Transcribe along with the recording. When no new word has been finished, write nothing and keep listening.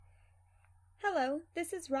Hello,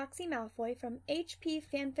 this is Roxy Malfoy from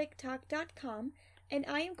hpfanfictalk.com, and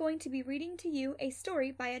I am going to be reading to you a story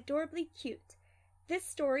by Adorably Cute. This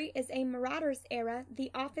story is a Marauders-era, The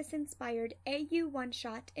Office-inspired AU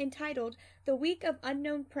one-shot entitled The Week of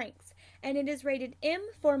Unknown Pranks, and it is rated M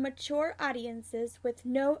for mature audiences with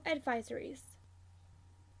no advisories.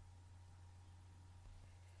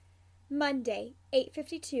 Monday,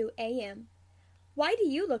 8:52 a.m. Why do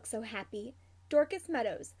you look so happy? Dorcas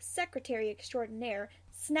Meadows, secretary extraordinaire,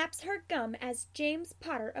 snaps her gum as James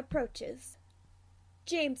Potter approaches.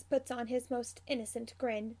 James puts on his most innocent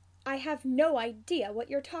grin. I have no idea what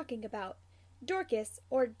you're talking about. Dorcas,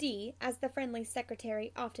 or Dee, as the friendly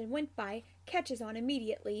secretary often went by, catches on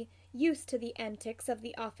immediately, used to the antics of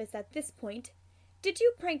the office at this point. Did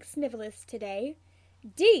you prank Snivellus today?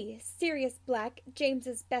 Dee, Sirius Black,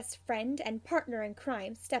 James's best friend and partner in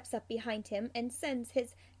crime, steps up behind him and sends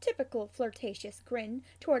his typical flirtatious grin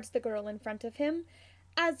towards the girl in front of him.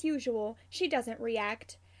 As usual, she doesn't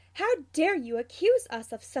react. How dare you accuse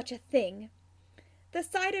us of such a thing? The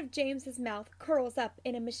side of James's mouth curls up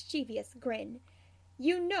in a mischievous grin.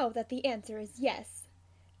 You know that the answer is yes.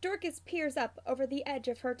 Dorcas peers up over the edge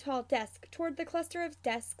of her tall desk toward the cluster of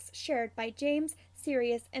desks shared by James,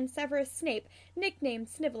 Sirius, and Severus Snape, nicknamed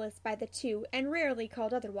Snivellus by the two and rarely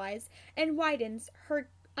called otherwise, and widens her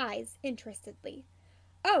eyes interestedly.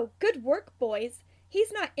 Oh, good work, boys.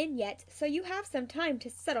 He's not in yet, so you have some time to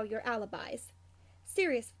settle your alibis.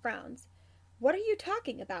 Sirius frowns. What are you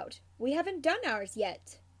talking about? We haven't done ours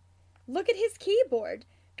yet. Look at his keyboard.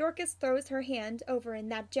 Dorcas throws her hand over in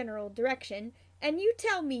that general direction. And you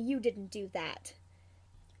tell me you didn't do that.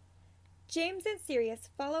 James and Sirius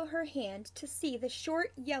follow her hand to see the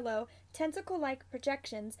short, yellow, tentacle-like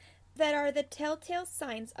projections that are the telltale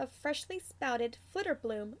signs of freshly sprouted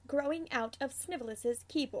flitterbloom growing out of Snivellus'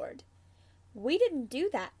 keyboard. We didn't do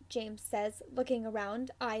that, James says, looking around,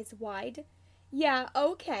 eyes wide. Yeah,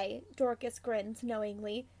 okay, Dorcas grins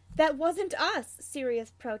knowingly. That wasn't us,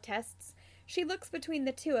 Sirius protests. She looks between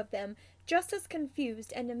the two of them, just as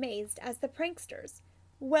confused and amazed as the pranksters.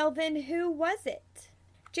 Well then, who was it?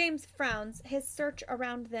 James frowns, his search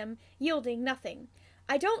around them yielding nothing.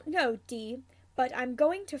 I don't know, Dee, but I'm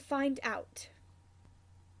going to find out.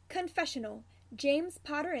 Confessional. James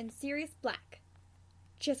Potter and Sirius Black.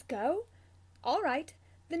 Just go? All right.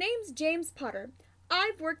 The name's James Potter.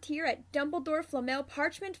 I've worked here at Dumbledore Flamel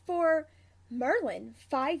Parchment for, Merlin,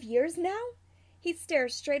 5 years now? He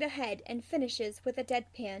stares straight ahead and finishes with a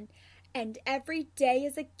deadpan. And every day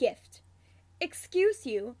is a gift. Excuse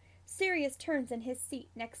you. Sirius turns in his seat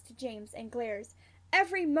next to James and glares.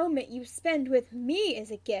 Every moment you spend with me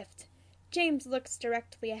is a gift. James looks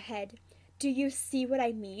directly ahead. Do you see what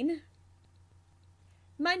I mean?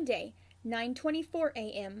 Monday, 9:24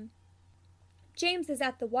 a.m. James is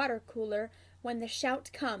at the water cooler when the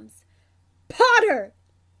shout comes. Potter!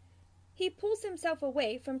 He pulls himself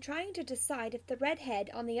away from trying to decide if the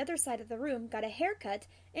redhead on the other side of the room got a haircut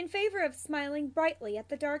in favor of smiling brightly at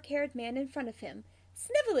the dark-haired man in front of him.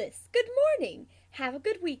 Snivellus, good morning! Have a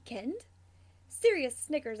good weekend? Sirius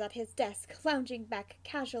snickers at his desk, lounging back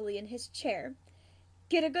casually in his chair.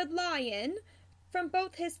 Get a good lie in? From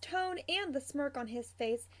both his tone and the smirk on his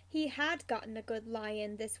face, he had gotten a good lie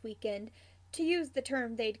in this weekend, to use the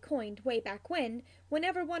term they'd coined way back when,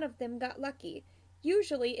 whenever one of them got lucky.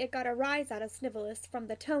 Usually it got a rise out of Snivellus from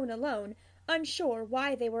the tone alone, unsure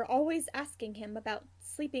why they were always asking him about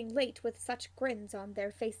sleeping late with such grins on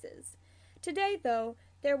their faces. Today, though,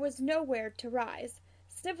 there was nowhere to rise.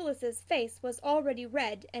 Snivellus' face was already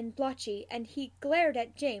red and blotchy, and he glared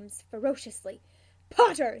at James ferociously.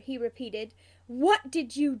 Potter, he repeated, what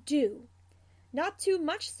did you do? Not too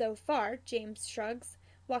much so far, James shrugs,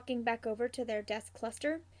 walking back over to their desk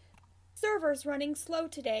cluster. Server's running slow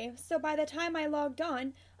today, so by the time I logged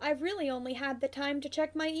on, I've really only had the time to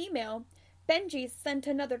check my email. Benji's sent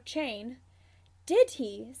another chain. Did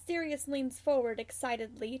he? Sirius leans forward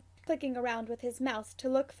excitedly, clicking around with his mouse to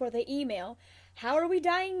look for the email. How are we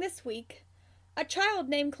dying this week? A child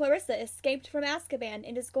named Clarissa escaped from Azkaban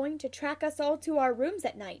and is going to track us all to our rooms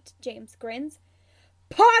at night, James grins.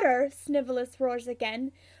 Potter! Snivellus roars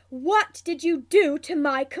again. What did you do to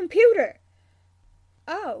my computer?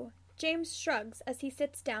 Oh, James shrugs as he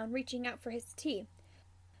sits down, reaching out for his tea.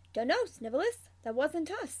 Dunno, Snivellus. That wasn't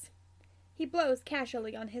us. He blows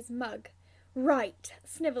casually on his mug. Right,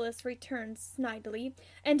 Snivellus returns snidely,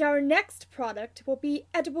 and our next product will be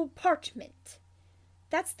edible parchment.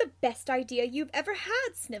 That's the best idea you've ever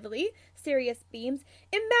had, Snively, Sirius beams.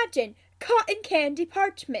 Imagine cotton candy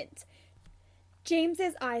parchment.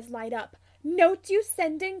 James's eyes light up. Notes you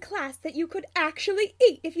send in class that you could actually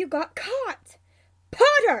eat if you got caught.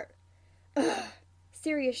 Potter! Ugh!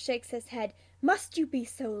 Sirius shakes his head. Must you be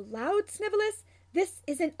so loud, Snivellus? This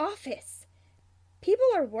is an office. People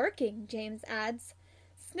are working, James adds.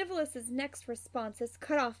 Snivellus' next response is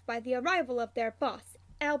cut off by the arrival of their boss,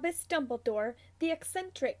 Albus Dumbledore, the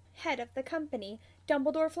eccentric head of the company,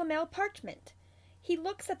 Dumbledore Flamel Parchment. He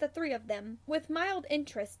looks at the three of them with mild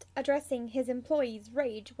interest, addressing his employee's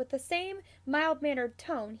rage with the same mild-mannered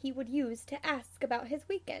tone he would use to ask about his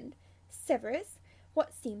weekend. Severus,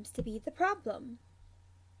 what seems to be the problem?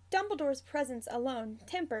 Dumbledore's presence alone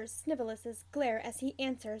tempers Snivellus' glare as he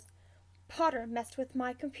answers, Potter messed with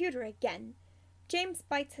my computer again. James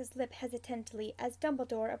bites his lip hesitantly as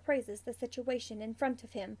Dumbledore appraises the situation in front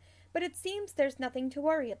of him, but it seems there's nothing to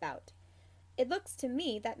worry about. It looks to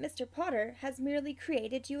me that Mr. Potter has merely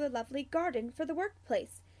created you a lovely garden for the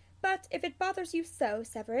workplace. But if it bothers you so,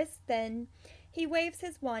 Severus, then... He waves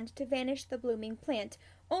his wand to vanish the blooming plant,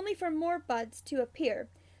 only for more buds to appear.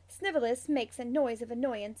 Snivellus makes a noise of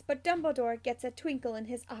annoyance, but Dumbledore gets a twinkle in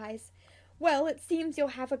his eyes. Well, it seems you'll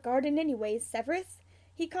have a garden anyways, Severus.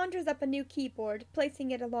 He conjures up a new keyboard,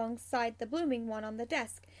 placing it alongside the blooming one on the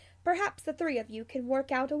desk. Perhaps the three of you can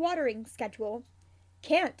work out a watering schedule.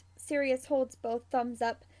 Can't. Sirius holds both thumbs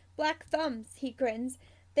up. Black thumbs, he grins.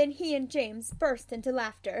 Then he and James burst into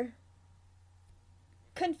laughter.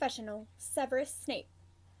 Confessional. Severus Snape.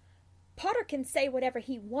 Potter can say whatever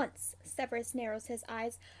he wants, Severus narrows his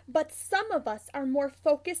eyes, but some of us are more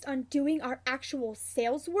focused on doing our actual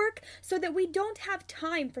sales work so that we don't have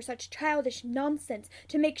time for such childish nonsense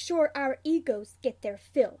to make sure our egos get their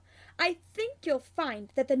fill. I think you'll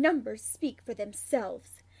find that the numbers speak for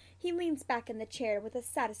themselves. He leans back in the chair with a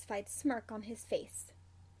satisfied smirk on his face.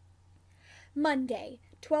 Monday,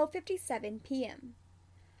 12:57 p.m.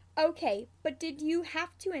 Okay, but did you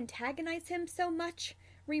have to antagonize him so much?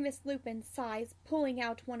 Remus Lupin sighs, pulling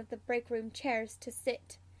out one of the break-room chairs to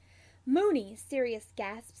sit. Moony, Sirius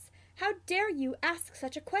gasps. How dare you ask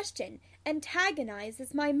such a question? Antagonize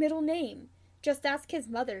is my middle name. Just ask his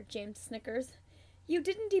mother, James snickers. You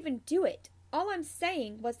didn't even do it. All I'm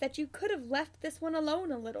saying was that you could have left this one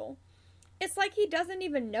alone a little. It's like he doesn't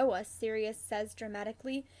even know us, Sirius says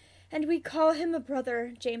dramatically. And we call him a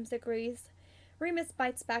brother, James agrees. Remus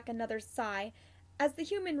bites back another sigh. As the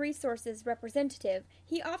human resources representative,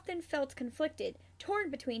 he often felt conflicted,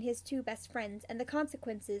 torn between his two best friends and the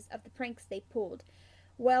consequences of the pranks they pulled.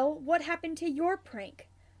 Well, what happened to your prank?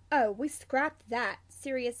 Oh, we scrapped that,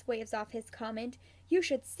 Sirius waves off his comment. You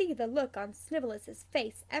should see the look on Snivellus'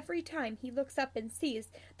 face every time he looks up and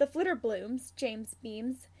sees the Flitterblooms, James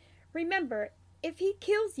beams. Remember, if he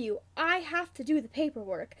kills you, I have to do the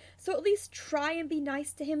paperwork, so at least try and be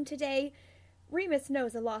nice to him today. Remus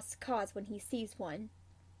knows a lost cause when he sees one.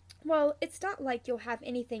 Well, it's not like you'll have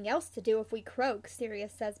anything else to do if we croak,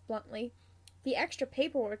 Sirius says bluntly. The extra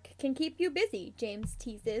paperwork can keep you busy, James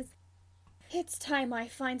teases. It's time I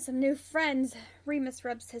find some new friends, Remus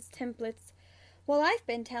rubs his templates. Well, I've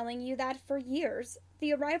been telling you that for years.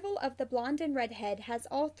 The arrival of the blonde and redhead has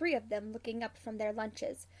all three of them looking up from their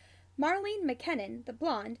lunches. Marlene McKinnon, the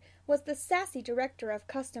blonde, was the sassy director of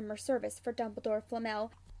customer service for Dumbledore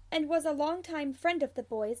Flamel, and was a longtime friend of the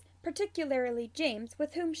boys, particularly James,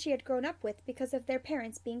 with whom she had grown up with because of their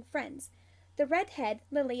parents being friends. The redhead,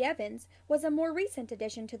 Lily Evans, was a more recent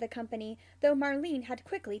addition to the company, though Marlene had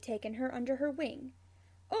quickly taken her under her wing.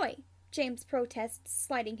 Oi, James protests,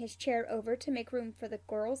 sliding his chair over to make room for the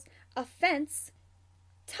girls. A fence?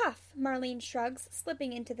 Tough, Marlene shrugs,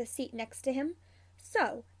 slipping into the seat next to him.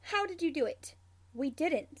 So, how did you do it? We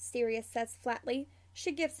didn't, Sirius says flatly.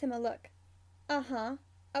 She gives him a look. Uh-huh.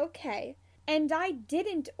 Okay. And I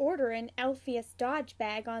didn't order an Alpheus Dodge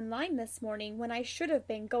bag online this morning when I should have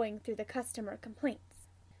been going through the customer complaints.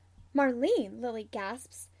 Marlene, Lily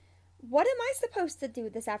gasps. What am I supposed to do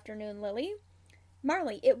this afternoon, Lily?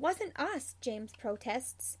 Marley, it wasn't us, James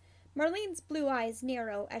protests. Marlene's blue eyes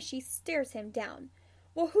narrow as she stares him down.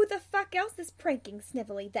 Well, who the fuck else is pranking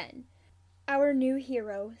Snively then? Our new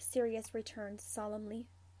hero, Sirius returns solemnly.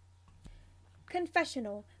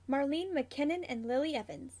 Confessional, Marlene McKinnon and Lily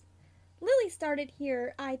Evans. Lily started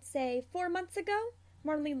here, I'd say, 4 months ago.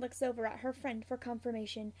 Marlene looks over at her friend for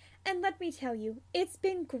confirmation. And let me tell you, it's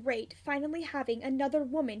been great finally having another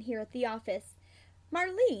woman here at the office.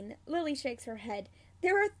 Marlene, Lily shakes her head.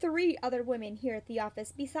 There are 3 other women here at the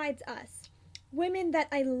office besides us. Women that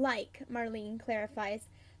I like, Marlene clarifies.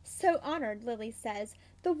 So honored, Lily says.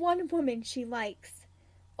 The one woman she likes.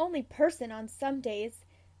 Only person on some days.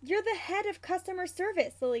 You're the head of customer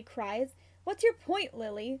service, Lily cries. What's your point,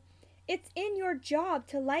 Lily? It's in your job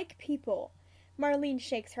to like people. Marlene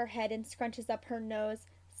shakes her head and scrunches up her nose.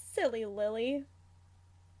 Silly Lily.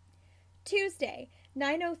 Tuesday,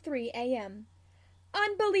 9:03 a.m.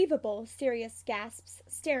 Unbelievable, Sirius gasps,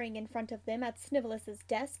 staring in front of them at Snivellus'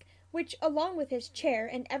 desk, which, along with his chair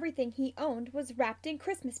and everything he owned, was wrapped in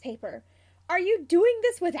Christmas paper. "Are you doing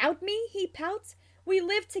this without me?" he pouts. "We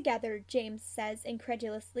live together," James says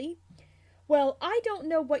incredulously. "Well, I don't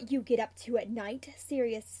know what you get up to at night,"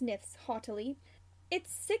 Sirius sniffs haughtily.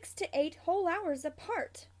 "It's 6 to 8 whole hours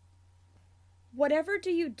apart." "Whatever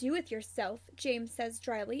do you do with yourself?" James says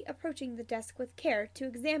dryly, approaching the desk with care to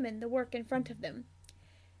examine the work in front of them.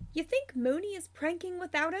 "You think Mooney is pranking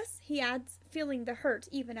without us?" he adds, feeling the hurt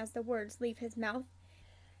even as the words leave his mouth.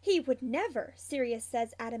 "He would never," Sirius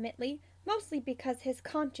says adamantly, mostly because his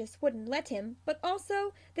conscience wouldn't let him, but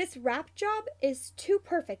also this rap job is too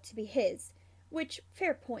perfect to be his. Which,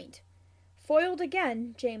 fair point. "Foiled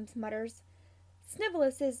again," James mutters.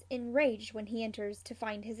 Snivellus is enraged when he enters to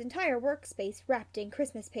find his entire workspace wrapped in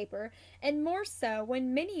Christmas paper, and more so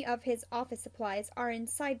when many of his office supplies are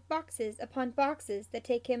inside boxes upon boxes that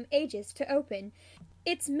take him ages to open.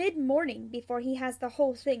 It's mid-morning before he has the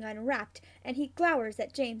whole thing unwrapped, and he glowers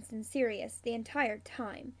at James and Sirius the entire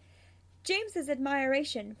time. James's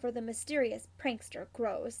admiration for the mysterious prankster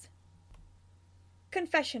grows.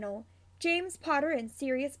 Confessional. James Potter and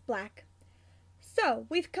Sirius Black. "So,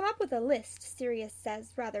 we've come up with a list," Sirius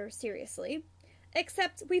says rather seriously.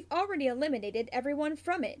 "Except we've already eliminated everyone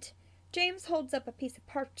from it." James holds up a piece of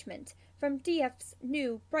parchment from DF's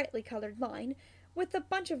new brightly colored line, with a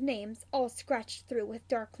bunch of names all scratched through with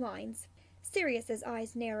dark lines. Sirius's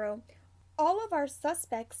eyes narrow. "All of our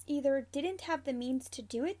suspects either didn't have the means to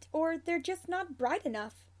do it, or they're just not bright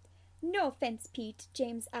enough." "No offense, Pete,"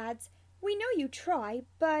 James adds. "We know you try,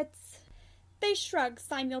 but—" They shrug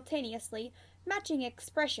simultaneously, matching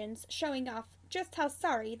expressions showing off just how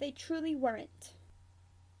sorry they truly weren't.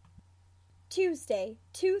 Tuesday,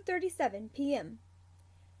 2:37 p.m.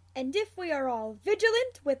 "And if we are all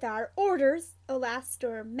vigilant with our orders,"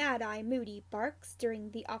 Alastor Mad-Eye Moody barks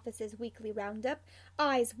during the office's weekly roundup,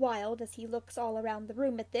 eyes wild as he looks all around the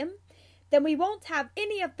room at them, "then we won't have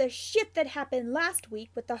any of the shit that happened last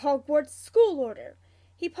week with the Hogwarts school order."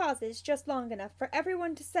 He pauses just long enough for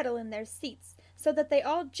everyone to settle in their seats so that they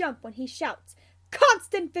all jump when he shouts,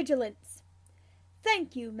 "Constant vigilance!"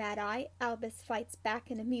 "Thank you, Mad-Eye," Albus fights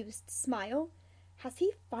back an amused smile. "Has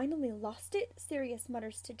he finally lost it?" Sirius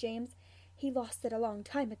mutters to James. "He lost it a long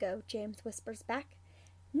time ago," James whispers back.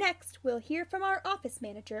 "Next, we'll hear from our office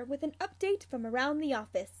manager with an update from around the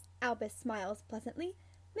office," Albus smiles pleasantly.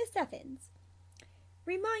 "Miss Evans."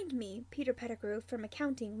 "Remind me," Peter Pettigrew from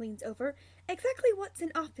accounting leans over, "exactly what's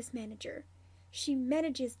an office manager?" "She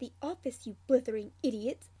manages the office, you blithering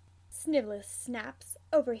idiot," Snivellus snaps,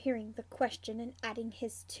 overhearing the question and adding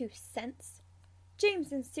his 2 cents.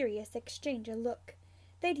 James and Sirius exchange a look.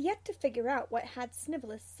 They'd yet to figure out what had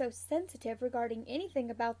Snivellus so sensitive regarding anything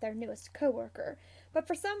about their newest co-worker, but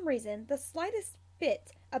for some reason the slightest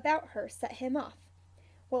bit about her set him off.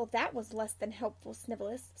 "Well, that was less than helpful,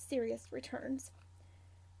 Snivellus," Sirius returns.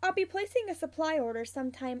 "I'll be placing a supply order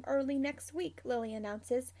sometime early next week," Lily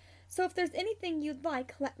announces, "so if there's anything you'd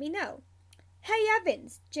like, let me know." "Hey,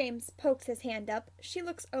 Evans!" James pokes his hand up. She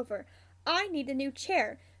looks over. "I need a new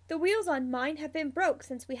chair. The wheels on mine have been broke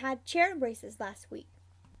since we had chair races last week."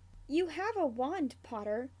 "You have a wand,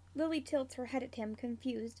 Potter." Lily tilts her head at him,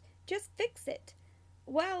 confused. "Just fix it."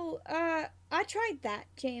 "Well, I tried that,"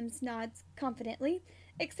 James nods confidently,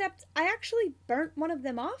 "except I actually burnt one of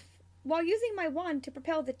them off while using my wand to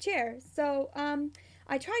propel the chair, so,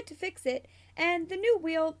 I tried to fix it, and the new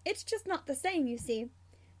wheel, it's just not the same, you see."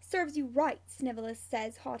 "Serves you right," Snivellus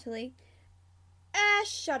says haughtily.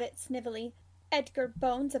 Shut it, Snively." Edgar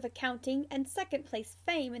Bones of accounting and second-place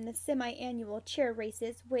fame in the semi-annual chair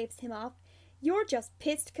races waves him off. "You're just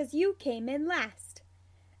pissed 'cause you came in last."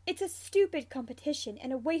 "It's a stupid competition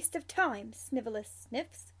and a waste of time," Snivellus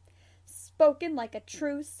sniffs. "Spoken like a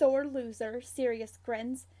true sore loser," Sirius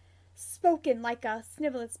grins. "Spoken like a—"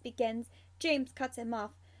 Snivellus begins. James cuts him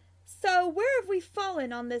off. "So where have we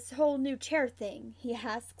fallen on this whole new chair thing?" he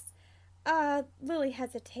asks. Lily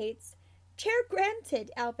hesitates. "Chair granted,"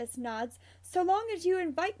 Albus nods, "so long as you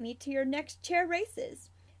invite me to your next chair races."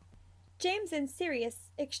 James and Sirius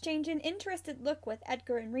exchange an interested look with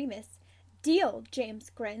Edgar and Remus. "Deal," James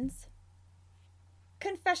grins.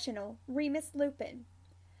 Confessional, Remus Lupin.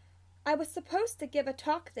 "I was supposed to give a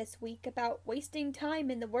talk this week about wasting time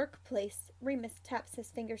in the workplace," Remus taps his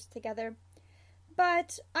fingers together.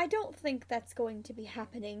 "But I don't think that's going to be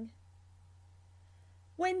happening."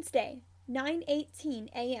 Wednesday, 9:18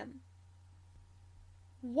 a.m.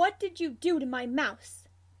 "What did you do to my mouse?"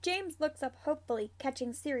 James looks up hopefully,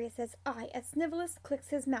 catching Sirius's eye as Snivellus clicks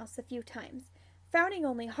his mouse a few times, frowning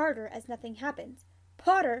only harder as nothing happens.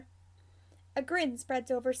 Potter! A grin spreads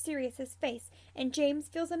over Sirius's face, and James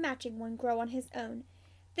feels a matching one grow on his own.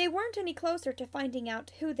 They weren't any closer to finding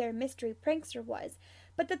out who their mystery prankster was,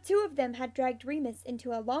 but the two of them had dragged Remus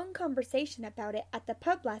into a long conversation about it at the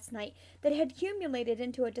pub last night that had accumulated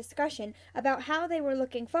into a discussion about how they were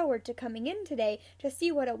looking forward to coming in today to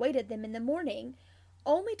see what awaited them in the morning,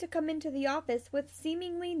 only to come into the office with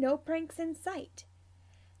seemingly no pranks in sight.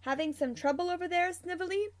 "Having some trouble over there,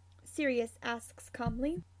 Snively?" Sirius asks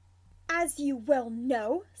calmly. "As you well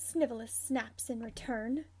know," Snivellus snaps in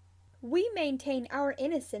return. "We maintain our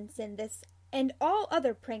innocence in this and all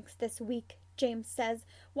other pranks this week," James says,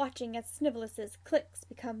 watching as Snivellus' clicks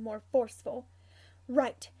become more forceful.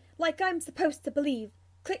 "Right, like I'm supposed to believe.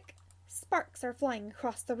 Click! Sparks are flying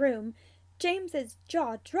across the room. James's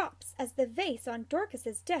jaw drops as the vase on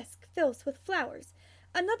Dorcas's desk fills with flowers.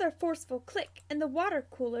 Another forceful click, and the water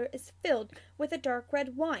cooler is filled with a dark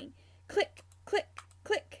red wine. Click, click,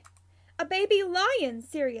 click. "A baby lion!"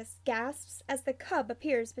 Sirius gasps as the cub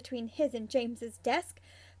appears between his and James's desk.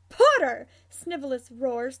 "Potter!" Snivellus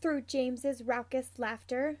roars through James's raucous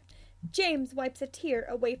laughter. James wipes a tear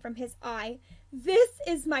away from his eye. "This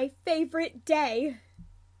is my favorite day!"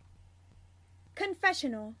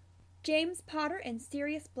 Confessional. James Potter and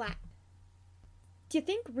Sirius Black. "D'you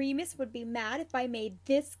think Remus would be mad if I made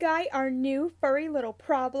this guy our new furry little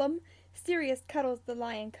problem?" Sirius cuddles the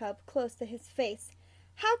lion cub close to his face.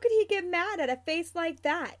 "How could he get mad at a face like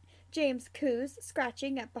that?" James coos,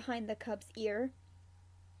 scratching at behind the cub's ear.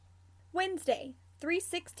 Wednesday,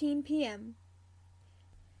 3:16 p.m.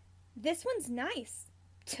 "This one's nice."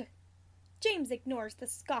 Tch. James ignores the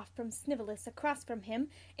scoff from Snivellus across from him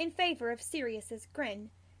in favor of Sirius's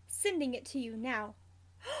grin. "Sending it to you now."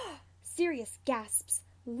 Sirius gasps.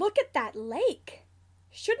 "Look at that lake!"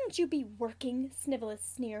 "Shouldn't you be working?" Snivellus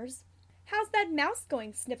sneers. "How's that mouse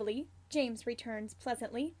going, Snively?" James returns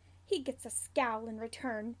pleasantly. He gets a scowl in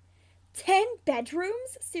return. 10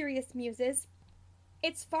 bedrooms? Sirius muses.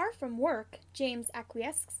 "It's far from work," James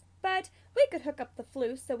acquiesces, "but we could hook up the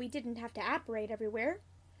flue so we didn't have to apparate everywhere."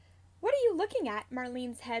 "What are you looking at?"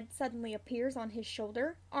 Marlene's head suddenly appears on his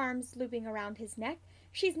shoulder, arms looping around his neck.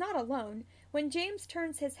 She's not alone. When James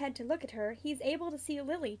turns his head to look at her, he's able to see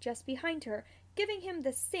Lily just behind her, giving him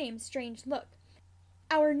the same strange look.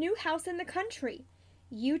 "Our new house in the country."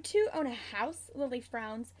 "You two own a house?" Lily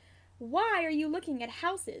frowns. "Why are you looking at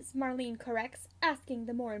houses?" Marlene corrects, asking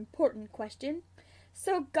the more important question.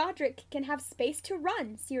 "So Godric can have space to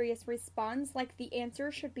run," Sirius responds like the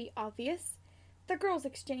answer should be obvious. The girls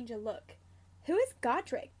exchange a look. "Who is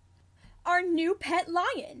Godric?" "Our new pet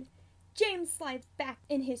lion." James slides back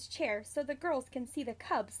in his chair so the girls can see the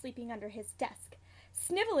cub sleeping under his desk.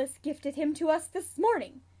 "Snivellus gifted him to us this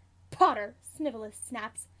morning." "Potter!" Snivellus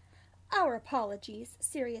snaps. "Our apologies,"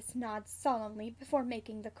 Sirius nods solemnly before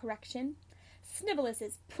making the correction.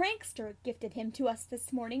 "Snivellus' prankster gifted him to us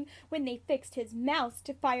this morning when they fixed his mouse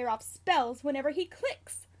to fire off spells whenever he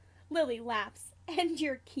clicks." Lily laughs. "And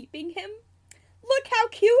you're keeping him?" "Look how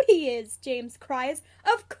cute he is!" James cries.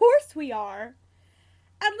 "Of course we are!"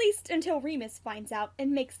 "At least until Remus finds out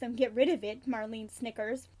and makes them get rid of it," Marlene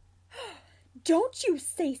snickers. "Don't you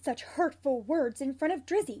say such hurtful words in front of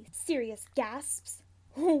Drizzy," Sirius gasps.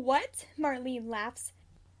 "What?" Marlene laughs.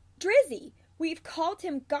 "Drizzy! We've called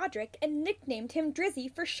him Godric and nicknamed him Drizzy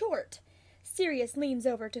for short." Sirius leans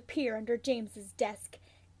over to peer under James's desk.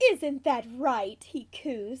 "Isn't that right?" he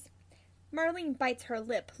coos. Marlene bites her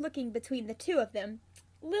lip, looking between the two of them.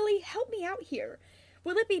 "Lily, help me out here.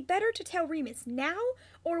 Will it be better to tell Remus now,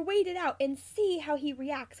 or wait it out and see how he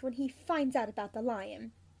reacts when he finds out about the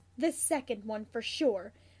lion?" "The second one for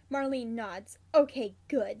sure." Marlene nods. "Okay,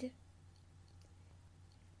 good."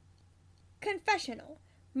 Confessional.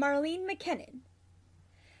 Marlene McKinnon.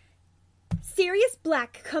 Sirius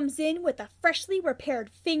Black comes in with a freshly repaired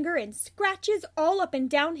finger and scratches all up and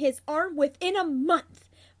down his arm within a month.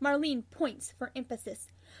 Marlene points for emphasis.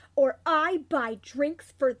 "Or I buy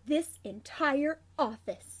drinks for this entire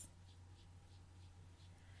office."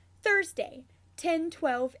 Thursday,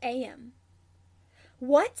 10:12 a.m.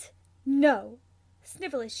 "What? No."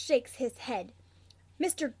 Snivellus shakes his head.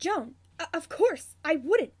 "Mr. Jones, of course, I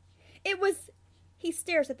wouldn't. It was—" He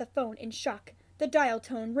stares at the phone in shock, the dial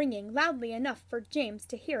tone ringing loudly enough for James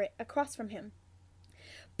to hear it across from him.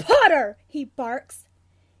 "Potter!" he barks.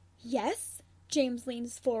 "Yes?" James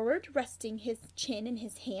leans forward, resting his chin in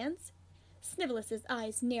his hands. Snivellus'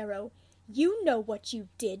 eyes narrow. "You know what you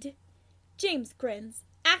did." James grins.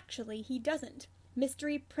 Actually, he doesn't.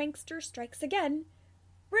 Mystery prankster strikes again.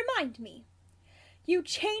 "Remind me." "You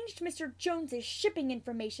changed Mr. Jones's shipping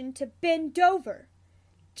information to Ben Dover."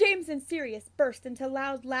 James and Sirius burst into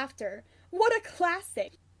loud laughter. What a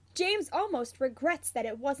classic! James almost regrets that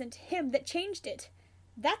it wasn't him that changed it.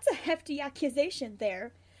 That's a hefty accusation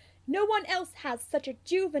there. No one else has such a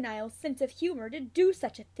juvenile sense of humor to do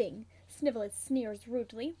such a thing, Snivellus sneers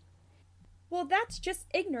rudely. Well, that's just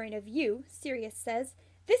ignorant of you, Sirius says.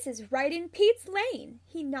 This is right in Pete's lane.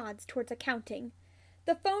 He nods towards accounting.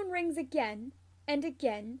 The phone rings again, and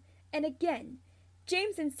again, and again.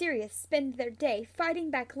 James and Sirius spend their day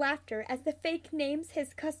fighting back laughter as the fake names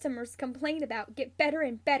his customers complain about get better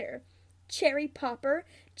and better. Cherry Popper,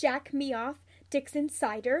 Jack Meoff, Dixon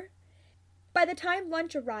Cider. By the time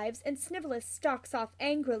lunch arrives and Snivellus stalks off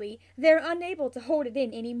angrily, they're unable to hold it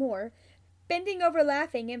in any more, bending over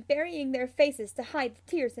laughing and burying their faces to hide the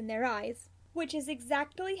tears in their eyes. Which is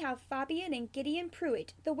exactly how Fabian and Gideon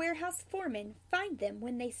Pruitt, the warehouse foreman, find them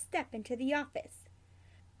when they step into the office.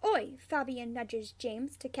 Oi, Fabian nudges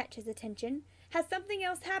James to catch his attention. Has something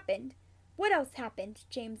else happened? What else happened?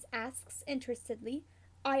 James asks interestedly.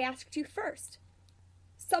 I asked you first.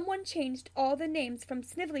 Someone changed all the names from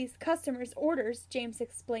Snively's customers' orders, James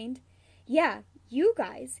explained. Yeah, you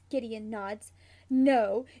guys, Gideon nods.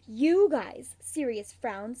 No, you guys, Sirius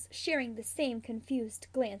frowns, sharing the same confused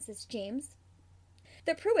glance as James.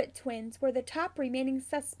 The Pruitt twins were the top remaining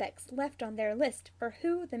suspects left on their list for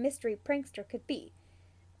who the mystery prankster could be.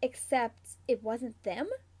 Except it wasn't them?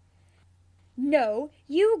 No,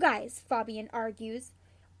 you guys, Fabian argues.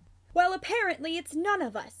 Well, apparently it's none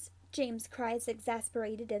of us, James cries,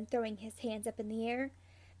 exasperated and throwing his hands up in the air.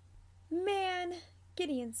 Man,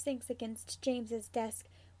 Gideon sinks against James's desk.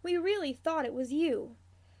 We really thought it was you.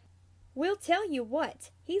 We'll tell you what,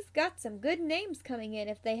 he's got some good names coming in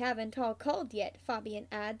if they haven't all called yet, Fabian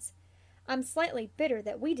adds. I'm slightly bitter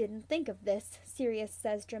that we didn't think of this, Sirius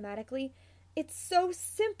says dramatically. It's so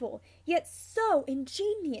simple, yet so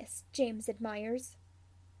ingenious, James admires.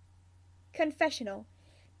 Confessional.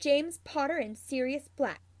 James Potter and Sirius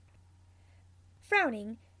Black.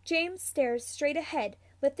 Frowning, James stares straight ahead,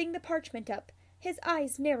 lifting the parchment up. His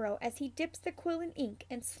eyes narrow as he dips the quill in ink,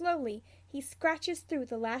 and slowly he scratches through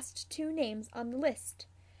the last two names on the list.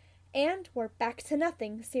 And we're back to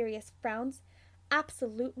nothing, Sirius frowns.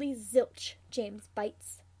 Absolutely zilch, James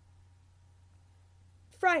bites.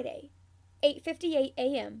 Friday, 8:58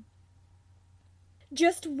 a.m.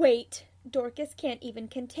 Just wait! Dorcas can't even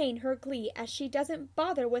contain her glee as she doesn't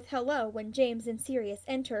bother with hello when James and Sirius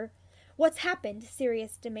enter. What's happened?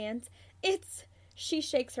 Sirius demands. It's... She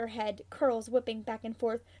shakes her head, curls whipping back and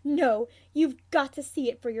forth. No, you've got to see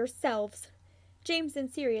it for yourselves. James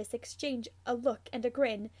and Sirius exchange a look and a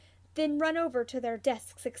grin, then run over to their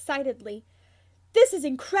desks excitedly. This is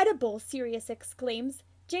incredible, Sirius exclaims.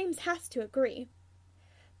 James has to agree.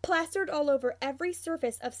 Plastered all over every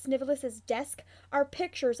surface of Snivellus' desk are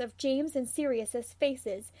pictures of James and Sirius's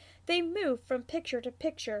faces. They move from picture to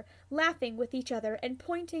picture, laughing with each other and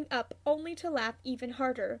pointing up only to laugh even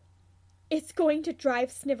harder. It's going to drive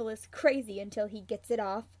Snivellus crazy until he gets it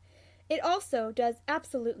off. It also does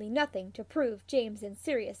absolutely nothing to prove James and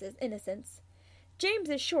Sirius's innocence. James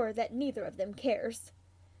is sure that neither of them cares.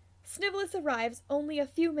 Snivellus arrives only a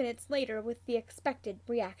few minutes later with the expected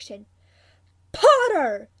reaction.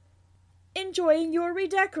 Potter! Enjoying your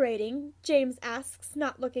redecorating? James asks,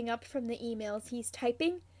 not looking up from the emails he's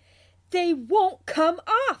typing. They won't come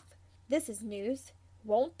off! This is news.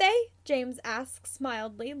 Won't they? James asks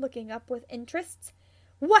mildly, looking up with interest.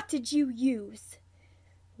 What did you use?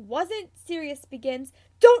 Wasn't, Sirius begins.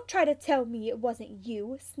 Don't try to tell me it wasn't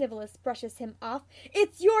you, Snivellus brushes him off.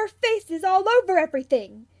 It's your faces all over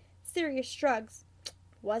everything. Sirius shrugs.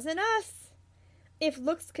 Wasn't us. If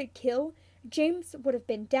looks could kill, James would have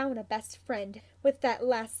been down a best friend with that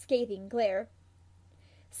last scathing glare.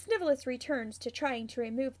 Snivellus returns to trying to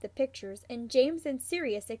remove the pictures, and James and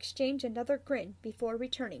Sirius exchange another grin before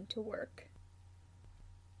returning to work.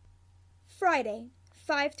 Friday,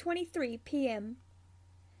 5:23 p.m.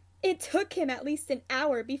 It took him at least an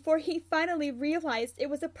hour before he finally realized it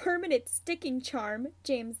was a permanent sticking charm,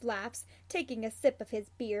 James laughs, taking a sip of his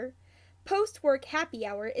beer. Post-work happy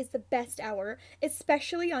hour is the best hour,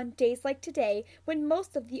 especially on days like today when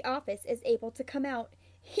most of the office is able to come out.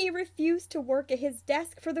 He refused to work at his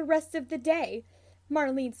desk for the rest of the day.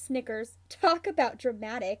 Marlene snickers. Talk about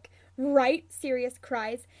dramatic. Right, Sirius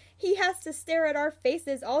cries. He has to stare at our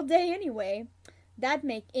faces all day anyway. That'd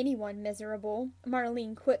make anyone miserable,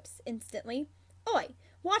 Marlene quips instantly. Oi,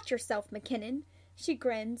 watch yourself, McKinnon. She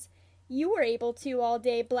grins. You were able to all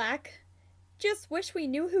day, Black. Just wish we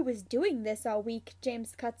knew who was doing this all week,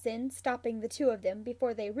 James cuts in, stopping the two of them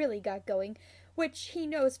before they really got going, which he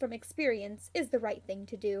knows from experience is the right thing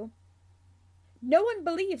to do. No one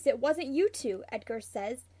believes it wasn't you two, Edgar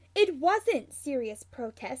says. It wasn't, Sirius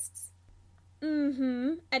protests.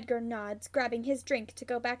 "Mm-hmm," Edgar nods, grabbing his drink to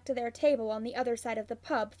go back to their table on the other side of the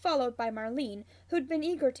pub, followed by Marlene, who'd been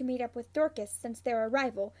eager to meet up with Dorcas since their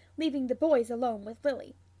arrival, leaving the boys alone with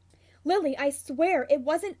Lily. "Lily, I swear it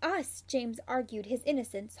wasn't us," James argued his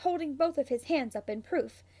innocence, holding both of his hands up in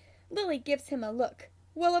proof. Lily gives him a look.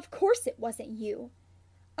 "Well, of course it wasn't you."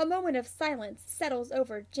 A moment of silence settles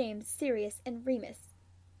over James, Sirius, and Remus.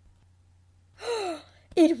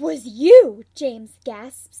 "It was you!" James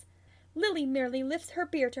gasps. Lily merely lifts her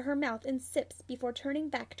beer to her mouth and sips before turning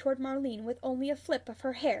back toward Marlene with only a flip of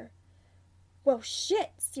her hair. "Well,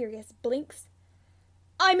 shit," Sirius blinks.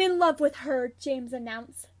 "I'm in love with her," James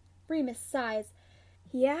announced. Remus sighs.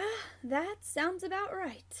 "Yeah, that sounds about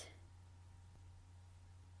right."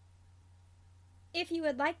 If you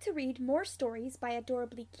would like to read more stories by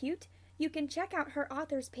Adorably Cute, you can check out her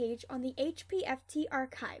author's page on the HPFT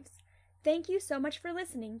archives. Thank you so much for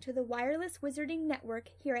listening to the Wireless Wizarding Network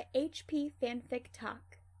here at HP Fanfic Talk.